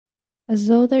as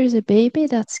though there's a baby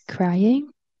that's crying.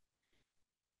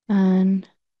 And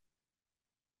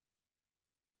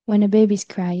when a baby's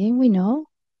crying, we know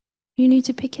you need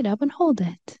to pick it up and hold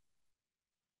it.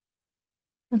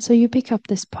 And so you pick up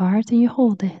this part and you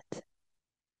hold it.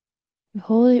 You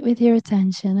hold it with your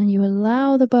attention and you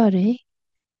allow the body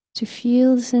to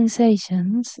feel the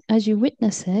sensations as you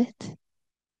witness it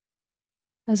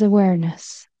as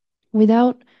awareness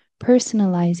without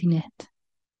personalizing it.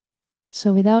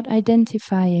 So without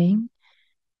identifying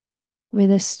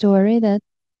with a story that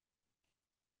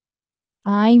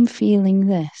I'm feeling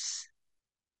this.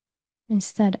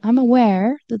 Instead, I'm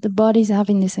aware that the body's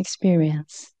having this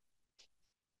experience.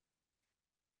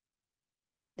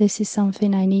 This is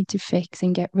something I need to fix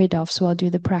and get rid of, so I'll do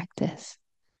the practice.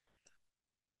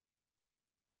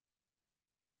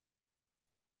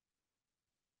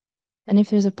 And if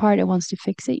there's a part that wants to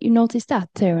fix it, you notice that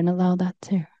too and allow that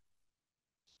too.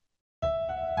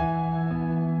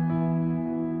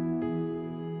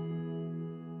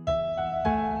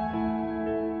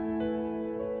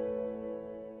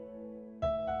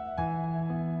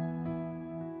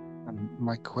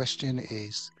 My question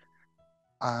is,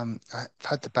 I've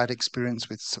had the bad experience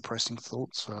with suppressing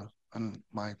thoughts, and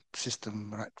my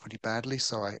system reacted pretty badly,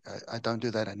 so I don't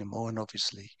do that anymore. And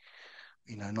obviously,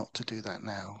 not to do that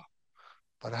now.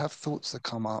 But I have thoughts that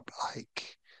come up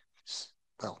like,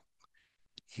 well,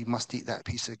 you must eat that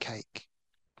piece of cake,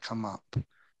 come up.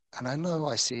 And I know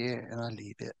I see it and I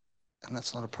leave it, and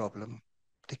that's not a problem.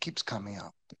 But it keeps coming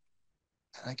up.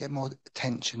 And I get more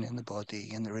tension in the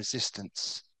body and the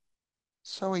resistance.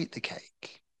 So I eat the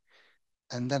cake.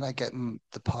 And then I get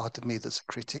the part of me that's a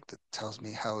critic that tells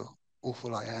me how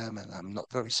awful I am and I'm not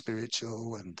very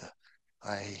spiritual, and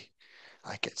I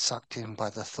I get sucked in by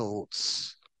the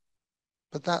thoughts.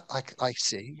 But that I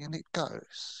see and it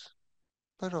goes.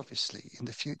 But obviously in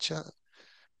the future,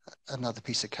 another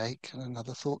piece of cake and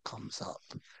another thought comes up.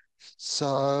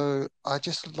 So I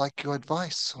just like your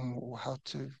advice on how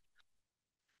to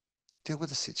deal with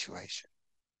the situation.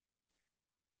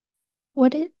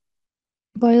 What it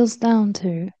boils down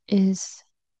to is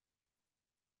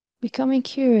becoming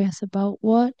curious about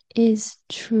what is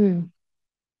true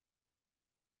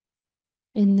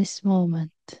in this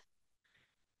moment.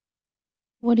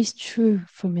 What is true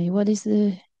for me? What is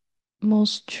the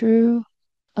most true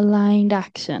aligned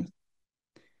action?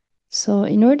 So,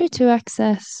 in order to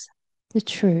access the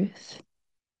truth,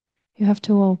 you have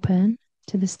to open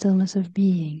to the stillness of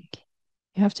being.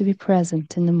 You have to be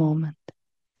present in the moment.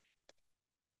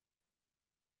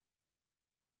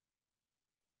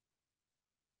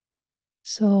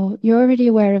 So, you're already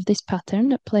aware of this pattern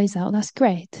that plays out. That's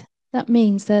great. That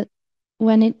means that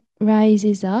when it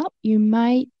rises up, you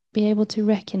might be able to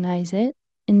recognize it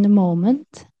in the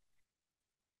moment.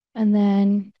 And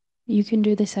then you can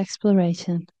do this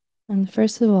exploration. And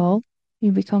first of all,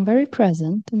 you become very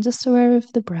present and just aware of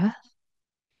the breath.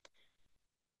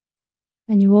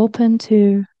 And you open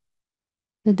to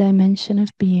the dimension of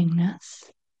beingness.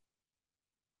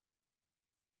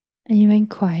 And you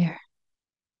inquire,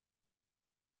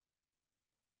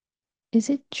 is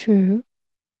it true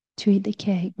to eat the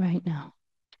cake right now?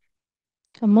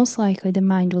 And most likely the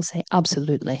mind will say,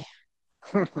 absolutely.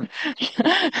 And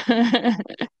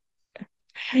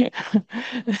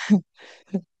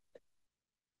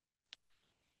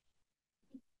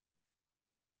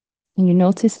you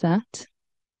notice that,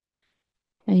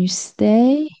 and you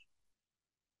stay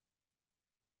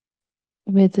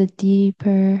with a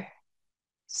deeper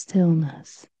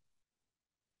stillness.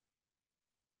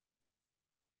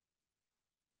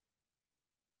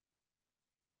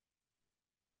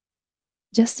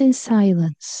 Just in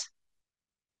silence,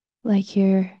 like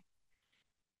you're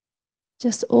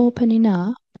just opening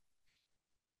up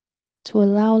to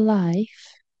allow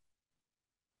life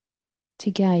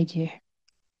to guide you.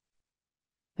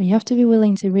 And you have to be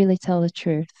willing to really tell the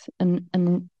truth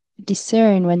and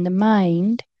discern when the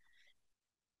mind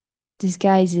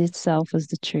disguises itself as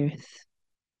the truth.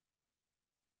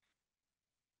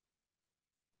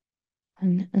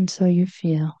 And so you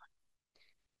feel.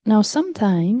 Now,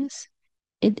 sometimes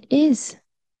it is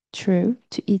true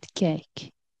to eat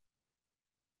cake.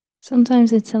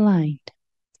 Sometimes it's aligned.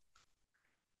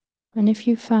 And if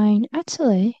you find,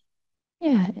 actually,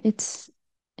 yeah, it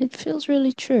feels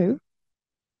really true.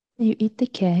 You eat the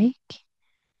cake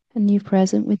and you're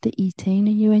present with the eating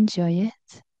and you enjoy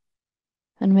it.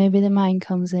 And maybe the mind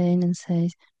comes in and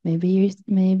says, maybe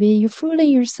you're fooling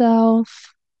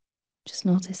yourself. Just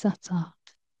notice that's all.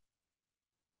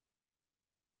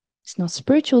 It's not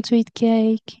spiritual to eat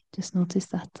cake. Just notice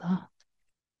that's all.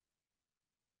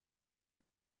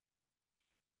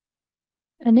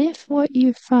 And if what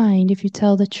you find, if you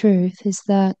tell the truth, is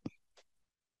that,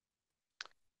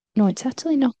 no, it's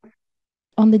actually not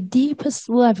on the deepest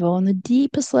level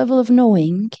of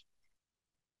knowing,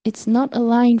 it's not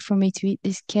aligned for me to eat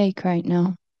this cake right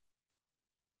now.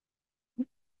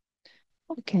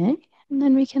 Okay, and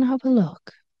then we can have a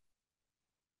look.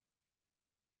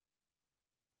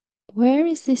 Where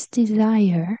is this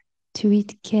desire to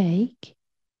eat cake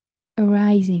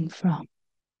arising from?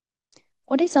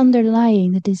 What is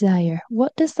underlying the desire?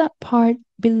 What does that part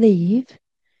believe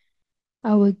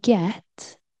I will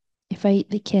get if I eat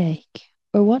the cake?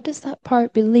 Or what does that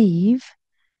part believe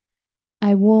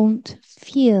I won't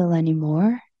feel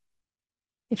anymore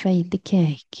if I eat the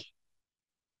cake?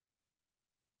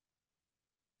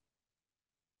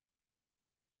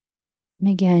 And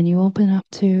again, you open up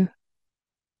to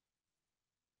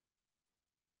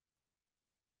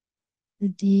the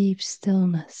deep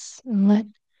stillness and let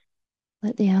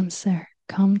the answer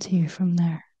come to you from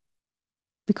there.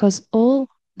 Because all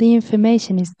the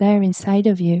information is there inside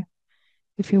of you.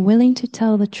 If you're willing to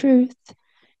tell the truth,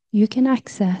 you can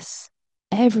access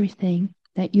everything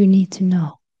that you need to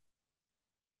know.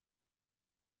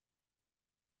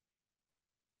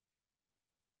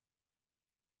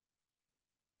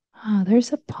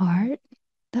 There's a part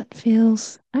that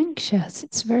feels anxious.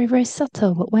 It's very, very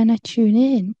subtle, but when I tune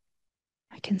in,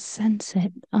 I can sense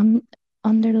it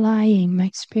underlying my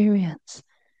experience.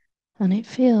 And it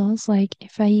feels like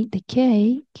if I eat the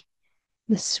cake,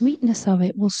 the sweetness of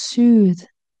it will soothe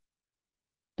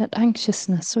that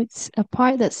anxiousness. So it's a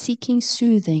part that's seeking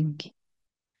soothing.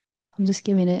 I'm just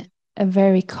giving it a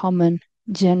very common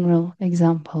general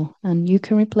example. And you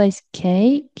can replace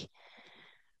cake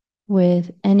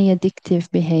with any addictive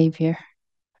behavior,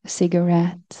 a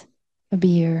cigarette, a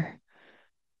beer,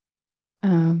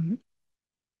 um,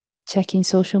 checking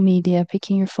social media,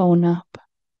 picking your phone up,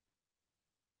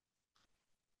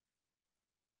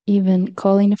 even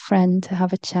calling a friend to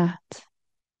have a chat.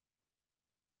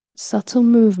 Subtle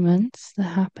movements that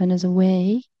happen as a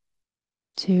way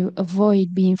to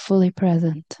avoid being fully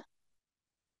present.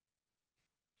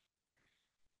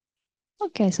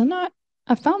 Okay, so now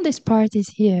I found this part is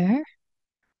here.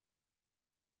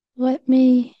 Let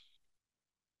me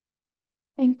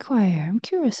inquire. I'm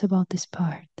curious about this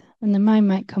part. And the mind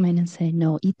might come in and say,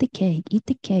 no, eat the cake,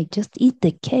 just eat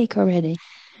the cake already.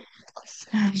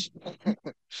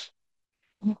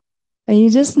 And you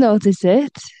just notice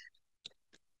it.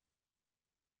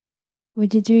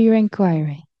 Would you do your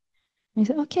inquiry? And you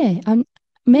say, okay,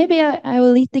 maybe I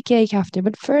will eat the cake after,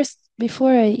 but first,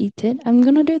 before I eat it, I'm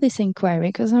going to do this inquiry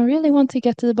because I really want to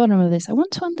get to the bottom of this. I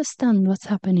want to understand what's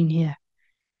happening here.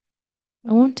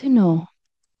 I want to know.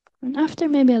 And after,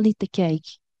 maybe I'll eat the cake.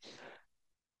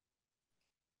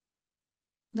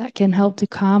 That can help to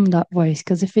calm that voice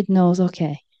because if it knows,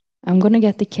 okay, I'm going to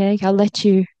get the cake,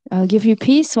 I'll give you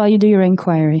peace while you do your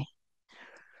inquiry.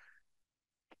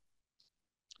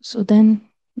 So then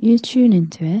you tune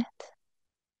into it.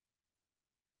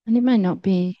 And it might not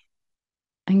be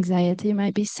anxiety, it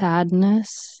might be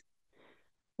sadness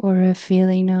or a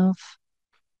feeling of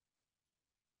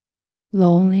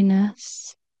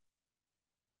loneliness.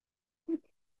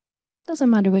 Doesn't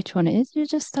matter which one it is, you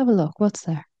just have a look, what's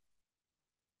there?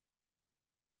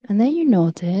 And then you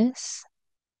notice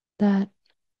that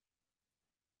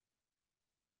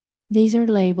these are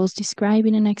labels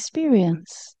describing an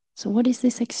experience. So, what is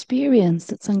this experience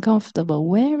that's uncomfortable?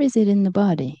 Where is it in the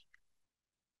body?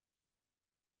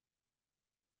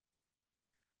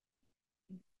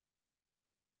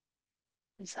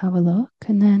 Let's have a look.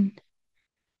 And then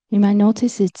you might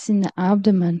notice it's in the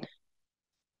abdomen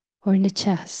or in the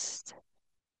chest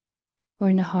or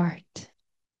in the heart.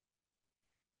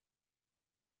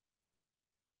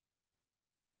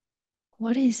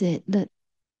 What is it that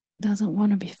doesn't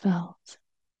want to be felt?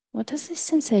 What does this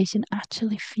sensation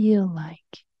actually feel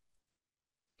like?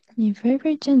 And you very,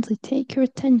 very gently take your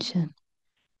attention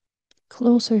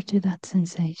closer to that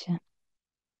sensation.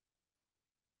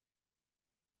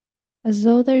 As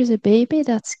though there's a baby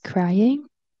that's crying,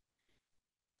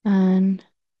 and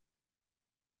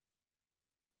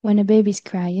when a baby's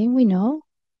crying, we know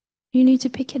you need to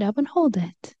pick it up and hold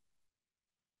it.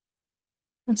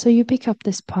 And so you pick up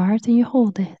this part and you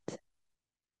hold it.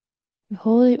 You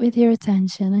hold it with your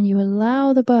attention and you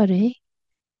allow the body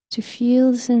to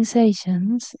feel the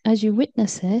sensations as you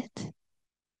witness it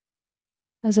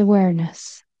as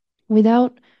awareness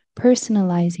without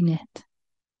personalizing it.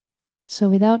 So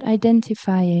without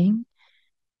identifying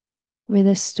with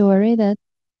a story that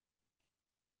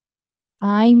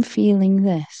I'm feeling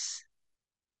this.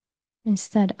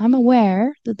 Instead, I'm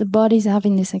aware that the body's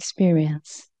having this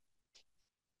experience.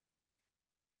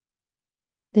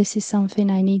 this is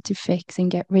something I need to fix and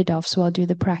get rid of, so I'll do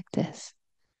the practice.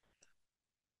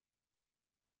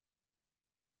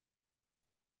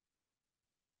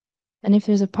 And if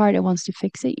there's a part that wants to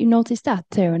fix it, you notice that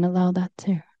too and allow that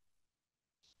too.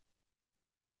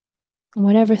 And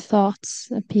whatever thoughts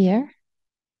appear,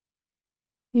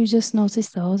 you just notice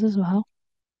those as well.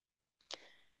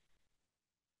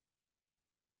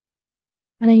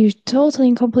 And then you totally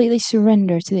and completely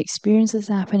surrender to the experience that's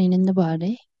happening in the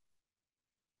body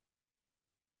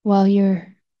while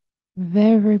you're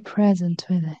very present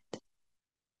with it.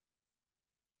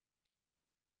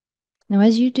 Now,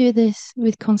 as you do this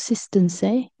with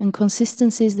consistency, and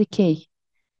consistency is the key.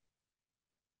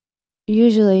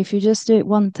 Usually, if you just do it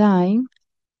one time,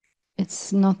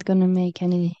 it's not going to make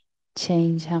any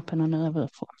change happen on a level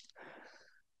of form.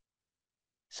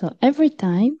 So every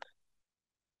time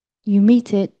you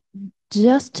meet it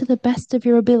just to the best of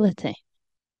your ability.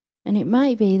 And it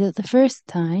might be that the first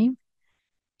time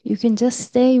you can just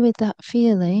stay with that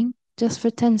feeling just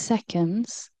for 10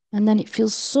 seconds, and then it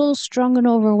feels so strong and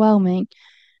overwhelming.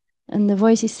 And the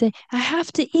voices say, I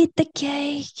have to eat the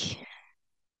cake.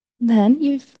 Then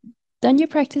you've done your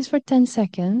practice for 10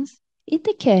 seconds. Eat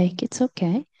the cake, it's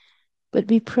okay. But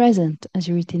be present as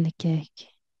you're eating the cake.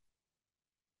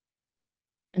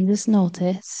 And just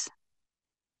notice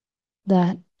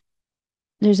that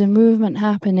there's a movement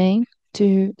happening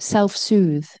to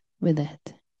self-soothe with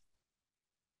it.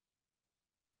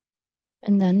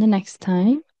 And then the next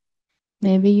time,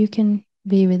 maybe you can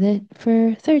be with it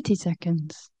for 30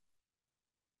 seconds.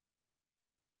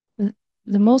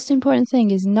 The most important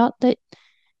thing is not that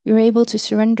you're able to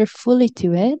surrender fully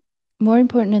to it. More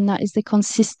important than that is the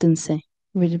consistency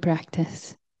with the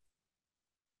practice.